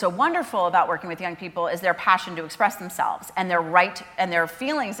things that's so wonderful about working with young people is their passion to express themselves and their right and their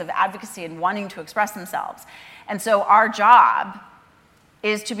feelings of advocacy and wanting to express themselves. And so our job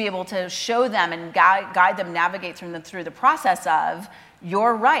is to be able to show them and guide them, navigate through the process of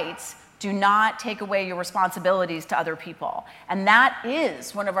your rights do not take away your responsibilities to other people. And that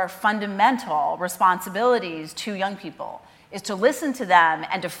is one of our fundamental responsibilities to young people, is to listen to them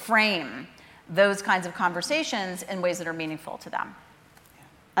and to frame those kinds of conversations in ways that are meaningful to them.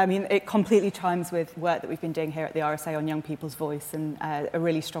 I mean, it completely chimes with work that we've been doing here at the RSA on young people's voice, and a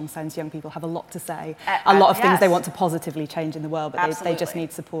really strong sense young people have a lot to say, a lot of things they want to positively change in the world, but they just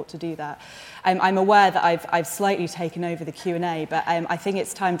need support to do that. I'm aware that I've slightly taken over the Q&A, but I think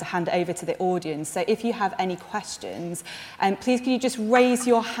it's time to hand it over to the audience. So if you have any questions, please can you just raise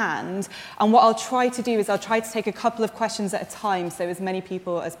your hand, and what I'll try to do is I'll try to take a couple of questions at a time so as many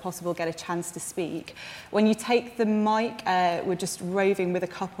people as possible get a chance to speak. When you take the mic, we're just roving with a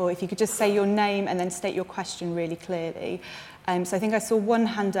couple. If you could just say your name and then state your question really clearly. So I think I saw one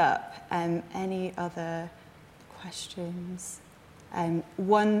hand up. Any other questions?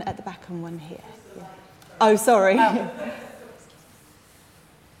 One at the back and one here. Yeah. Oh, sorry. Oh.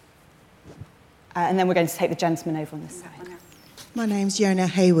 And then we're going to take the gentleman over on this side. My name's Yona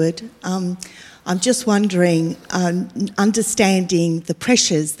Hayward. I'm just wondering, understanding the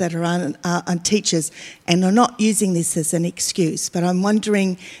pressures that are on teachers, and I'm not using this as an excuse, but I'm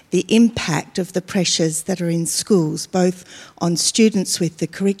wondering the impact of the pressures that are in schools, both on students with the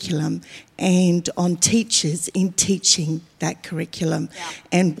curriculum and on teachers in teaching that curriculum. Yeah.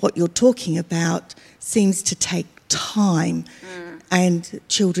 And what you're talking about seems to take time, and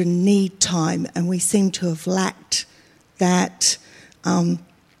children need time, and we seem to have lacked that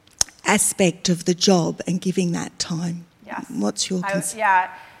aspect of the job and giving that time. Yes. What's your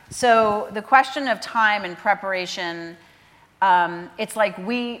So the question of time and preparation,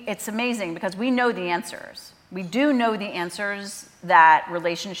 it's amazing because we know the answers. We do know the answers, that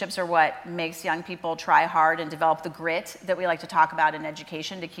relationships are what makes young people try hard and develop the grit that we like to talk about in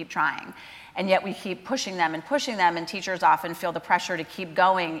education to keep trying. And yet we keep pushing them, and teachers often feel the pressure to keep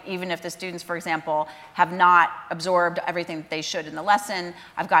going, even if the students, for example, have not absorbed everything that they should in the lesson.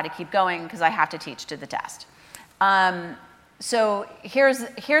 I've got to keep going because I have to teach to the test. So here's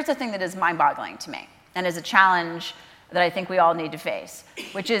the thing that is mind-boggling to me, and is a challenge that I think we all need to face,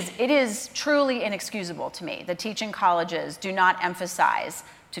 which is it is truly inexcusable to me that teaching colleges do not emphasize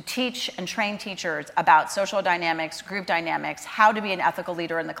to teach and train teachers about social dynamics, group dynamics, how to be an ethical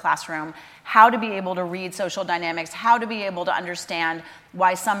leader in the classroom, how to be able to read social dynamics, how to be able to understand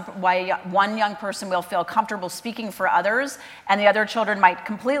why one young person will feel comfortable speaking for others, and the other children might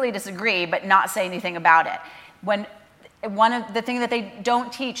completely disagree but not say anything about it. One of the things that they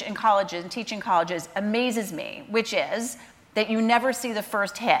don't teach in colleges, and teach in colleges, amazes me, which is that you never see the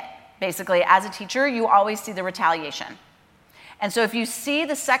first hit. Basically, as a teacher, you always see the retaliation. And so if you see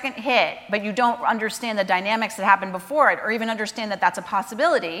the second hit, but you don't understand the dynamics that happened before it, or even understand that that's a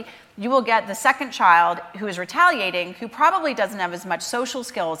possibility, you will get the second child who is retaliating, who probably doesn't have as much social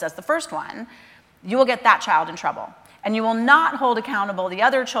skills as the first one. You will get that child in trouble. And you will not hold accountable the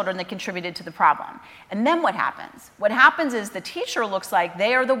other children that contributed to the problem. And then what happens? What happens is the teacher looks like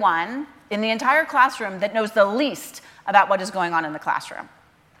they are the one in the entire classroom that knows the least about what is going on in the classroom.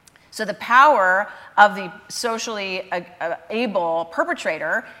 So the power of the socially able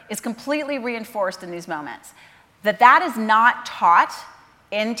perpetrator is completely reinforced in these moments. That is not taught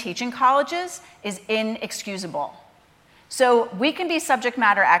in teaching colleges is inexcusable. So we can be subject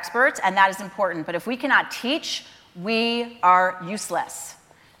matter experts, and that is important, but if we cannot teach, we are useless.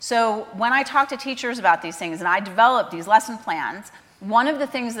 So when I talk to teachers about these things and I develop these lesson plans, one of the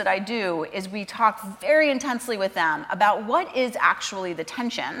things that I do is we talk very intensely with them about what is actually the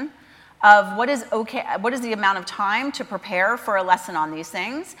tension of what is the amount of time to prepare for a lesson on these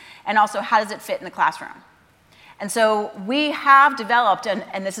things, and also how does it fit in the classroom. And so we have developed,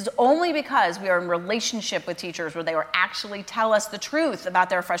 and this is only because we are in relationship with teachers where they will actually tell us the truth about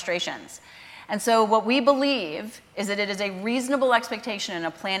their frustrations. And so what we believe is that it is a reasonable expectation in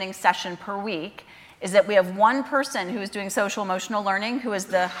a planning session per week is that we have one person who is doing social emotional learning, who is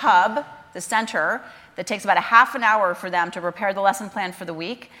the hub, the center, that takes about a half an hour for them to prepare the lesson plan for the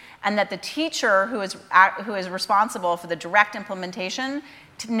week, and that the teacher who is responsible for the direct implementation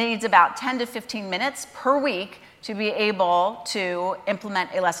needs about 10 to 15 minutes per week to be able to implement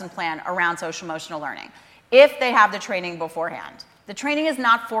a lesson plan around social emotional learning, if they have the training beforehand. The training is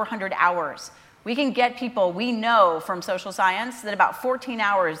not 400 hours. We can get people, we know from social science that about 14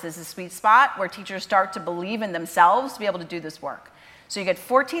 hours is the sweet spot where teachers start to believe in themselves to be able to do this work. So you get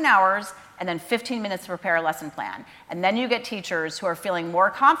 14 hours and then 15 minutes to prepare a lesson plan. And then you get teachers who are feeling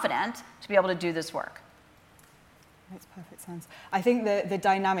more confident to be able to do this work. Makes perfect sense. I think the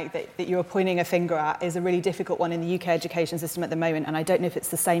dynamic that you're pointing a finger at is a really difficult one in the UK education system at the moment, and I don't know if it's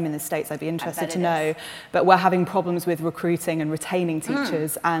the same in the States. I'd be interested to know. But we're having problems with recruiting and retaining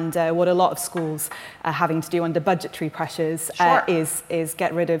teachers, and what a lot of schools are having to do under budgetary pressures is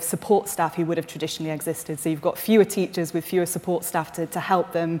get rid of support staff who would have traditionally existed. So you've got fewer teachers with fewer support staff to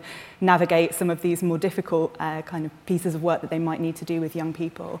help them navigate some of these more difficult kind of pieces of work that they might need to do with young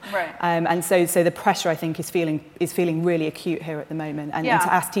people. Right. And so the pressure, I think, is feeling really acute here at the moment, and to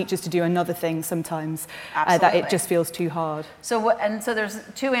ask teachers to do another thing sometimes that it just feels too hard. So there's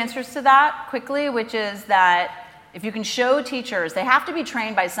two answers to that quickly, which is that if you can show teachers, they have to be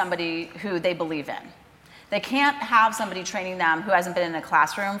trained by somebody who they believe in. They can't have somebody training them who hasn't been in a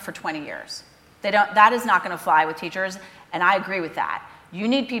classroom for 20 years. That is not going to fly with teachers, and I agree with that. You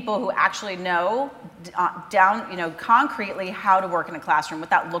need people who actually know concretely how to work in a classroom, what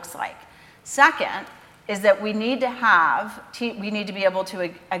that looks like. Second is that we need to be able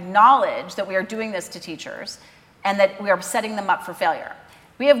to acknowledge that we are doing this to teachers and that we are setting them up for failure.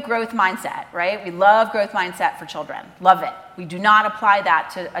 We have growth mindset, right? We love growth mindset for children. Love it. We do not apply that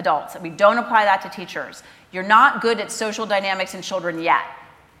to adults. We don't apply that to teachers. You're not good at social dynamics in children yet,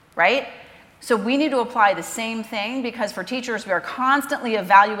 right? So we need to apply the same thing, because for teachers, we are constantly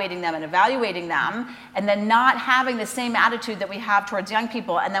evaluating them, and then not having the same attitude that we have towards young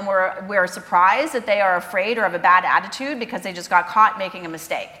people, and then we're surprised that they are afraid or have a bad attitude because they just got caught making a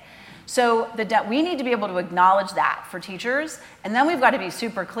mistake. So we need to be able to acknowledge that for teachers, and then we've got to be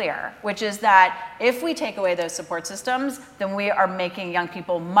super clear, which is that if we take away those support systems, then we are making young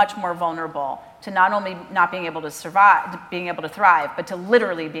people much more vulnerable to not only not being able to survive, being able to thrive, but to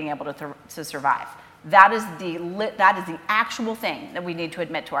literally being able to survive. That is the actual thing that we need to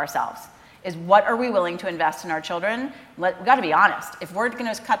admit to ourselves, is what are we willing to invest in our children? We've got to be honest. If we're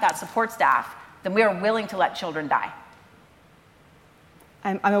going to cut that support staff, then we are willing to let children die.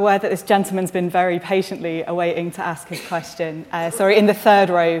 I'm aware that this gentleman's been very patiently awaiting to ask his question. Sorry, in the third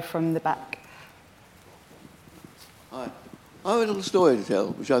row from the back. Hi. I have a little story to tell,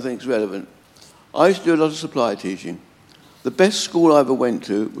 which I think is relevant. I used to do a lot of supply teaching. The best school I ever went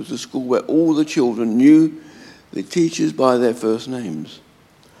to was a school where all the children knew the teachers by their first names.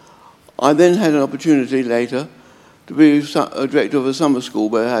 I then had an opportunity later to be a director of a summer school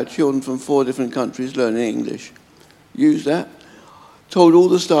where I had children from 4 different countries learning English. Used that. Told all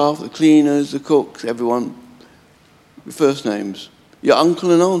the staff, the cleaners, the cooks, everyone, with first names. Your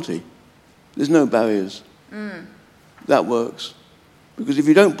uncle and auntie. There's no barriers. That works. Because if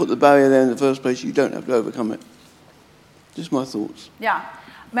you don't put the barrier there in the first place, you don't have to overcome it. Just my thoughts. Yeah.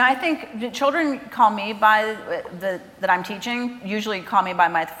 I mean, I think children call me by that I'm teaching, usually call me by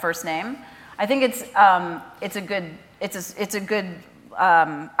my first name. I think it's a good,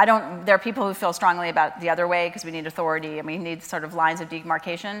 there are people who feel strongly about the other way because we need authority and we need sort of lines of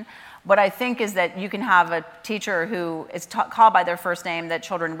demarcation. What I think is that you can have a teacher who is called by their first name that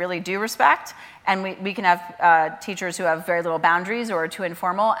children really do respect, and we can have teachers who have very little boundaries or are too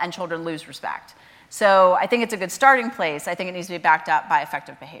informal, and children lose respect. So I think it's a good starting place. I think it needs to be backed up by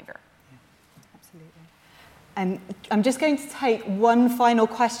effective behavior. I'm just going to take one final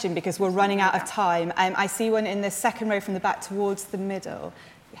question because we're running out of time. I see one in the second row from the back towards the middle.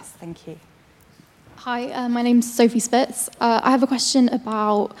 Yes, thank you. Hi, my name's Sophie Spitz. I have a question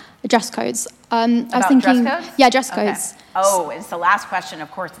about dress codes. I was thinking, dress codes? Yeah, dress codes. Okay. Oh, it's the last question.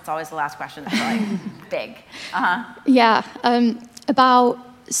 Of course, it's always the last question that's like big. Yeah,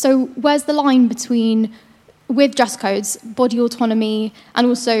 so where's the line between, with dress codes, body autonomy, and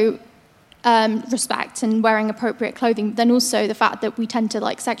also respect and wearing appropriate clothing, then also the fact that we tend to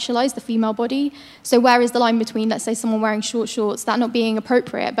sexualize the female body. So where is the line between, let's say, someone wearing short shorts, that not being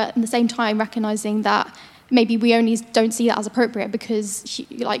appropriate, but at the same time recognizing that maybe we only don't see that as appropriate because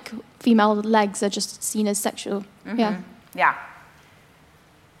female legs are just seen as sexual. Yeah.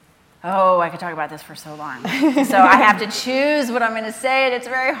 Oh, I could talk about this for so long. So I have to choose what I'm going to say, and it's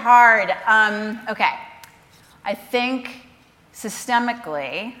very hard. Okay. I think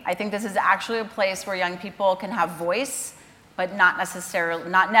systemically, I think this is actually a place where young people can have voice, but not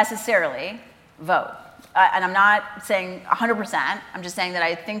necessarily vote. And I'm not saying 100%. I'm just saying that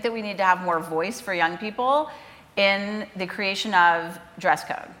I think that we need to have more voice for young people in the creation of dress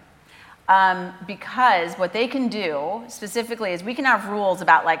code. Because what they can do specifically is we can have rules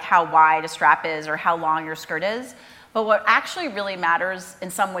about how wide a strap is or how long your skirt is. But what actually really matters in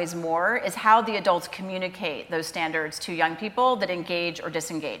some ways more is how the adults communicate those standards to young people that engage or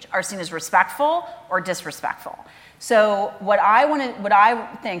disengage, are seen as respectful or disrespectful. So what I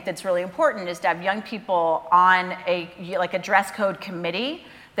think that's really important is to have young people on a dress code committee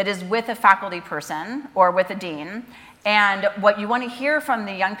that is with a faculty person or with a dean. And what you want to hear from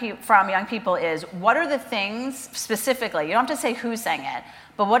young people is, what are the things specifically, you don't have to say who's saying it,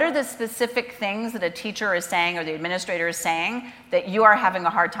 but what are the specific things that a teacher is saying or the administrator is saying that you are having a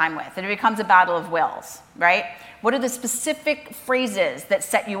hard time with? And it becomes a battle of wills, right? What are the specific phrases that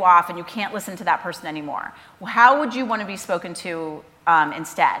set you off and you can't listen to that person anymore? Well, how would you want to be spoken to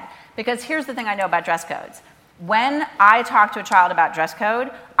instead? Because here's the thing I know about dress codes. When I talk to a child about dress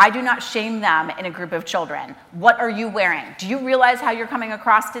code, I do not shame them in a group of children. What are you wearing? Do you realize how you're coming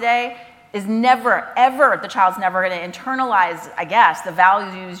across today? Is never, ever, the child's never going to internalize, I guess, the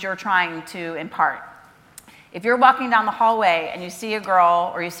values you're trying to impart. If you're walking down the hallway and you see a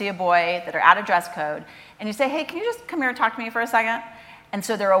girl or you see a boy that are out of dress code, and you say, hey, can you just come here and talk to me for a second? And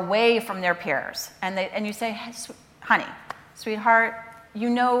so they're away from their peers. And you say, hey, honey, sweetheart, you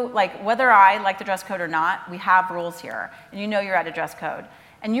know, whether I like the dress code or not, we have rules here. And you know you're out of dress code.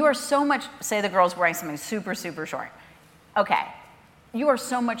 And you are so much, say the girl's wearing something super, super short. Okay. You are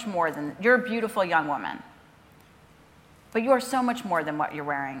so much more than, you're a beautiful young woman, but you are so much more than what you're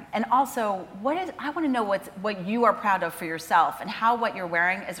wearing. And also, I want to know what you are proud of for yourself and how what you're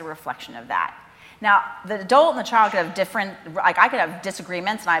wearing is a reflection of that. Now, the adult and the child could have different, I could have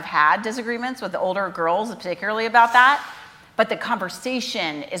disagreements, and I've had disagreements with the older girls particularly about that, but the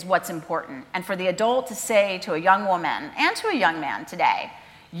conversation is what's important. And for the adult to say to a young woman and to a young man today,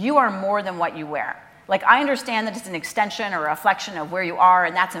 you are more than what you wear. I understand that it's an extension or a reflection of where you are,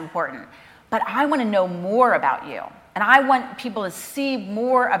 and that's important. But I want to know more about you. And I want people to see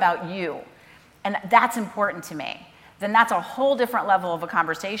more about you. And that's important to me. Then that's a whole different level of a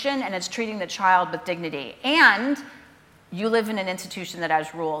conversation, and it's treating the child with dignity. And you live in an institution that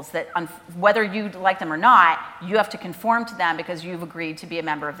has rules that, whether you like them or not, you have to conform to them because you've agreed to be a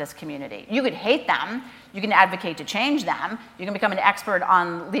member of this community. You could hate them. You can advocate to change them. You can become an expert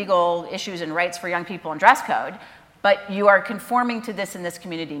on legal issues and rights for young people and dress code, but you are conforming to this in this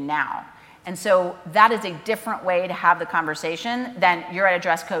community now. And so that is a different way to have the conversation than you're at a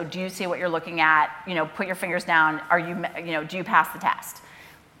dress code. Do you see what you're looking at? Put your fingers down. Do you pass the test?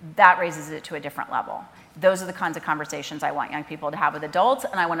 That raises it to a different level. Those are the kinds of conversations I want young people to have with adults,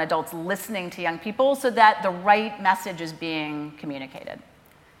 and I want adults listening to young people so that the right message is being communicated.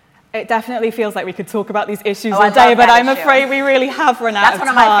 It definitely feels like we could talk about these issues all day, but I'm afraid we really have run out of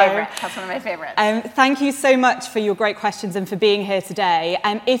time. That's one of my favorites. Thank you so much for your great questions and for being here today.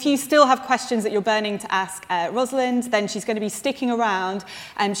 If you still have questions that you're burning to ask Rosalind, then she's going to be sticking around,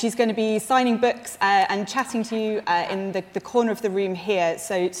 and she's going to be signing books and chatting to you in the corner of the room here,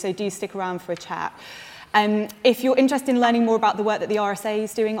 so do stick around for a chat. If you're interested in learning more about the work that the RSA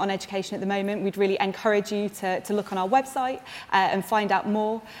is doing on education at the moment, we'd really encourage you to look on our website and find out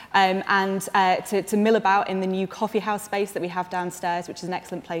more, and to mill about in the new coffee house space that we have downstairs, which is an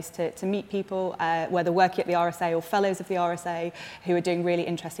excellent place to meet people, whether working at the RSA or fellows of the RSA who are doing really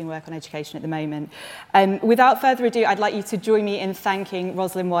interesting work on education at the moment. Without further ado, I'd like you to join me in thanking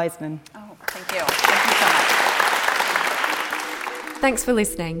Rosalind Wiseman. Oh, thank you. Thank you so much. Thanks for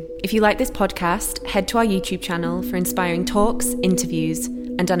listening. If you like this podcast, head to our YouTube channel for inspiring talks, interviews,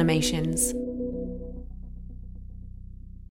 and animations.